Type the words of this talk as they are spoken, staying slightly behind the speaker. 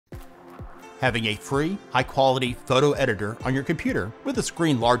Having a free, high-quality photo editor on your computer with a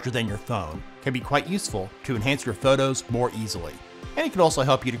screen larger than your phone can be quite useful to enhance your photos more easily. And it can also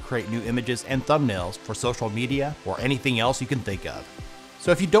help you to create new images and thumbnails for social media or anything else you can think of. So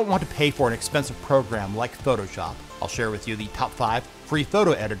if you don't want to pay for an expensive program like Photoshop, I'll share with you the top 5 free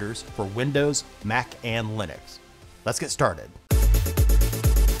photo editors for Windows, Mac, and Linux. Let's get started.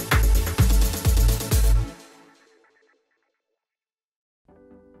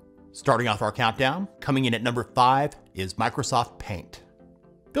 Starting off our countdown, coming in at number 5 is Microsoft Paint.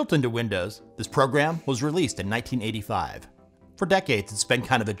 Built into Windows, this program was released in 1985. For decades, it's been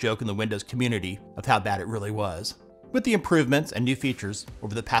kind of a joke in the Windows community of how bad it really was. With the improvements and new features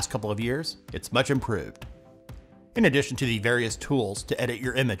over the past couple of years, it's much improved. In addition to the various tools to edit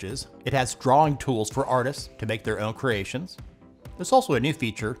your images, it has drawing tools for artists to make their own creations. There's also a new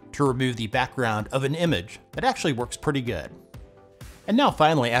feature to remove the background of an image that actually works pretty good. And now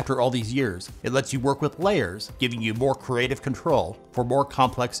finally, after all these years, it lets you work with layers, giving you more creative control for more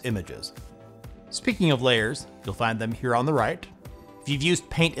complex images. Speaking of layers, you'll find them here on the right. If you've used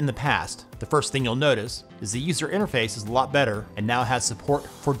Paint in the past, the first thing you'll notice is the user interface is a lot better and now has support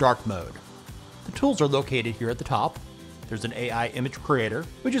for dark mode. The tools are located here at the top. There's an AI image creator,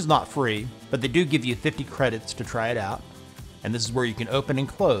 which is not free, but they do give you 50 credits to try it out. And this is where you can open and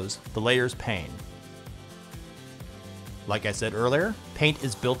close the layers pane. Like I said earlier, Paint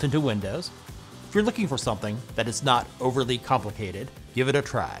is built into Windows. If you're looking for something that is not overly complicated, give it a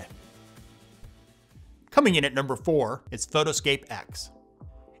try. Coming in at number 4 is PhotoScape X.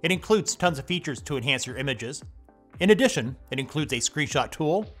 It includes tons of features to enhance your images. In addition, it includes a screenshot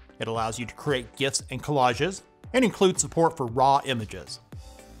tool. It allows you to create GIFs and collages, and includes support for raw images.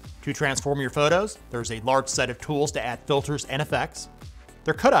 To transform your photos, there's a large set of tools to add filters and effects.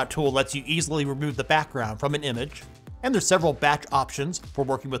 Their cutout tool lets you easily remove the background from an image. And there's several batch options for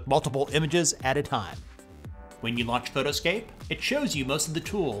working with multiple images at a time. When you launch Photoscape, it shows you most of the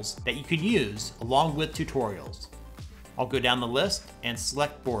tools that you can use along with tutorials. I'll go down the list and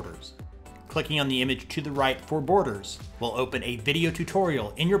select borders. Clicking on the image to the right for borders will open a video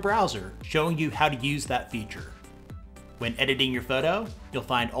tutorial in your browser showing you how to use that feature. When editing your photo, you'll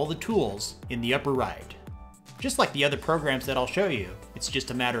find all the tools in the upper right. Just like the other programs that I'll show you, it's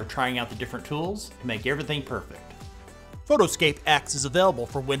just a matter of trying out the different tools to make everything perfect. PhotoScape X is available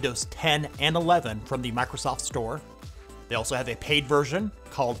for Windows 10 and 11 from the Microsoft Store. They also have a paid version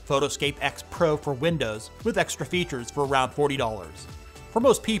called PhotoScape X Pro for Windows with extra features for around $40. For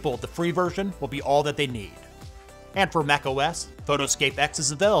most people, the free version will be all that they need. And for macOS, PhotoScape X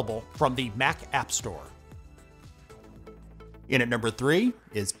is available from the Mac App Store. In at number 3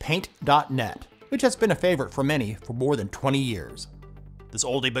 is Paint.net, which has been a favorite for many for more than 20 years. This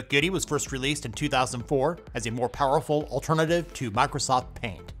oldie but goodie was first released in 2004 as a more powerful alternative to Microsoft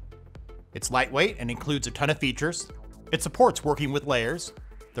Paint. It's lightweight and includes a ton of features. It supports working with layers.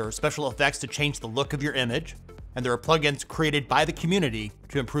 There are special effects to change the look of your image, and there are plugins created by the community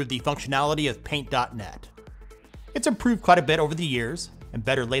to improve the functionality of Paint.net. It's improved quite a bit over the years, and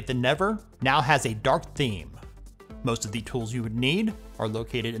better late than never, now has a dark theme. Most of the tools you would need are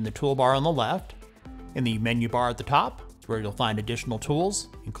located in the toolbar on the left, in the menu bar at the top, where you'll find additional tools,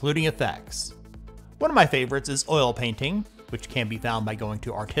 including effects. One of my favorites is oil painting, which can be found by going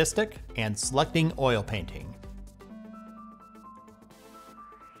to Artistic and selecting oil painting.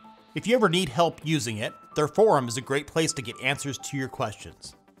 If you ever need help using it, their forum is a great place to get answers to your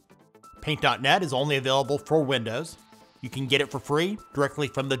questions. Paint.net is only available for Windows. You can get it for free directly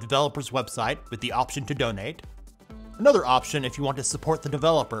from the developer's website with the option to donate. Another option, if you want to support the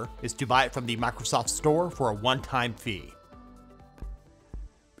developer, is to buy it from the Microsoft Store for a one-time fee.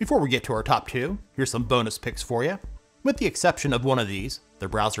 Before we get to our top 2, here's some bonus picks for you. With the exception of one of these, they're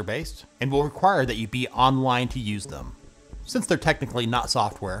browser-based and will require that you be online to use them. Since they're technically not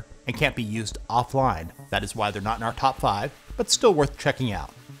software and can't be used offline, that is why they're not in our top 5, but still worth checking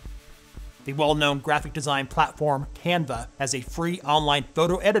out. The well-known graphic design platform Canva has a free online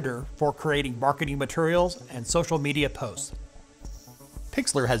photo editor for creating marketing materials and social media posts.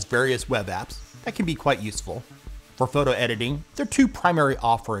 Pixlr has various web apps that can be quite useful. For photo editing, their 2 primary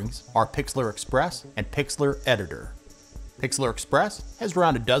offerings are Pixlr Express and Pixlr Editor. Pixlr Express has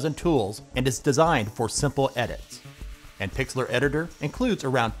around a dozen tools and is designed for simple edits. And Pixlr Editor includes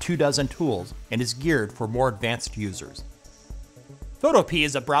around 24 tools and is geared for more advanced users. Photopea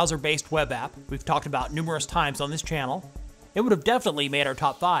is a browser-based web app we've talked about numerous times on this channel. It would have definitely made our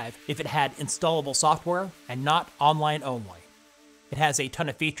top 5 if it had installable software and not online only. It has a ton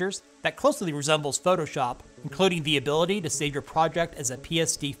of features that closely resembles Photoshop, including the ability to save your project as a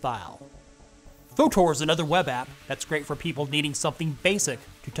PSD file. Fotor is another web app that's great for people needing something basic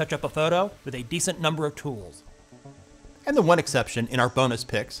to touch up a photo with a decent number of tools. And the one exception in our bonus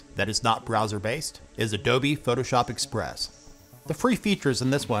picks that is not browser-based is Adobe Photoshop Express. The free features in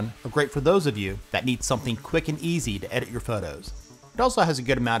this one are great for those of you that need something quick and easy to edit your photos. It also has a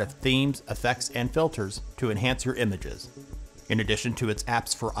good amount of themes, effects, and filters to enhance your images. In addition to its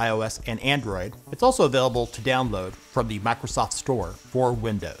apps for iOS and Android, it's also available to download from the Microsoft Store for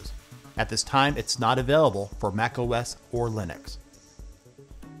Windows. At this time, it's not available for macOS or Linux.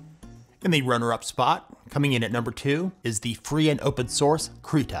 In the runner-up spot, coming in at number 2, is the free and open source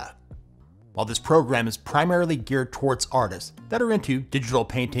Krita. While this program is primarily geared towards artists that are into digital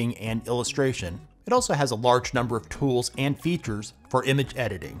painting and illustration, it also has a large number of tools and features for image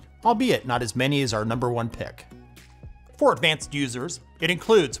editing, albeit not as many as our number 1 pick. For advanced users, it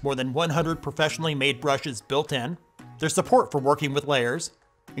includes more than 100 professionally made brushes built in. There's support for working with layers,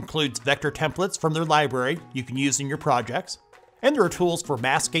 includes vector templates from their library you can use in your projects, and there are tools for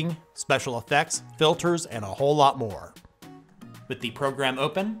masking, special effects, filters, and a whole lot more. With the program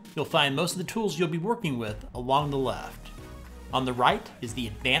open, you'll find most of the tools you'll be working with along the left. On the right is the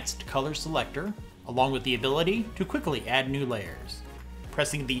Advanced Color Selector, along with the ability to quickly add new layers.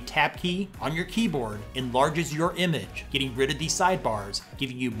 Pressing the Tab key on your keyboard enlarges your image, getting rid of the sidebars,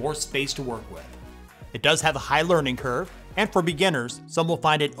 giving you more space to work with. It does have a high learning curve, and for beginners, some will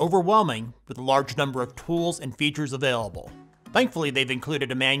find it overwhelming with a large number of tools and features available. Thankfully, they've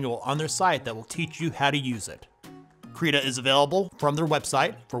included a manual on their site that will teach you how to use it. Krita is available from their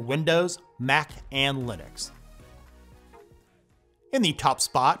website for Windows, Mac, and Linux. In the top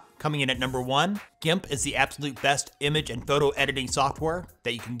spot, coming in at number 1, GIMP is the absolute best image and photo editing software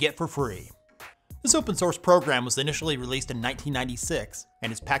that you can get for free. This open source program was initially released in 1996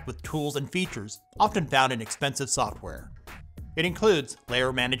 and is packed with tools and features often found in expensive software. It includes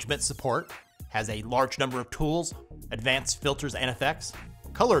layer management support, has a large number of tools, advanced filters and effects,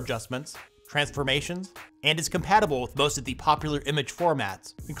 color adjustments, transformations, and is compatible with most of the popular image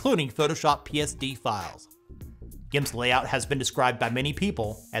formats, including Photoshop PSD files. GIMP's layout has been described by many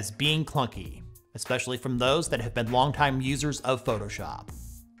people as being clunky, especially from those that have been longtime users of Photoshop.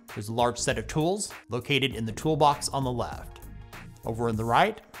 There's a large set of tools located in the toolbox on the left. Over on the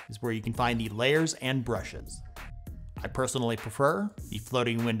right is where you can find the layers and brushes. I personally prefer the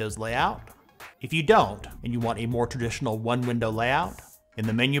floating windows layout. If you don't, and you want a more traditional one-window layout, in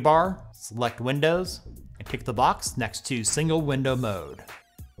the menu bar, select Windows, and tick the box next to Single Window Mode.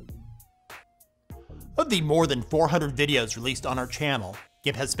 Of the more than 400 videos released on our channel,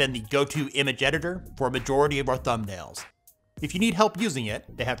 GIMP has been the go-to image editor for a majority of our thumbnails. If you need help using it,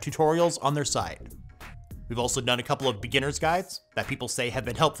 they have tutorials on their site. We've also done a couple of beginner's guides that people say have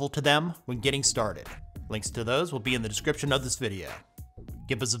been helpful to them when getting started. Links to those will be in the description of this video.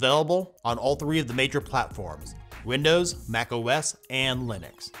 GIMP is available on all 3 of the major platforms: Windows, macOS, and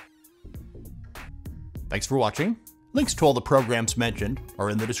Linux. Thanks for watching. Links to all the programs mentioned are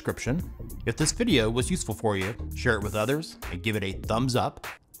in the description. If this video was useful for you, share it with others and give it a thumbs up.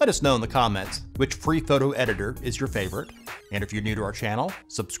 Let us know in the comments which free photo editor is your favorite. And if you're new to our channel,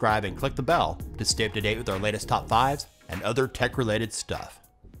 subscribe and click the bell to stay up to date with our latest top 5s and other tech-related stuff.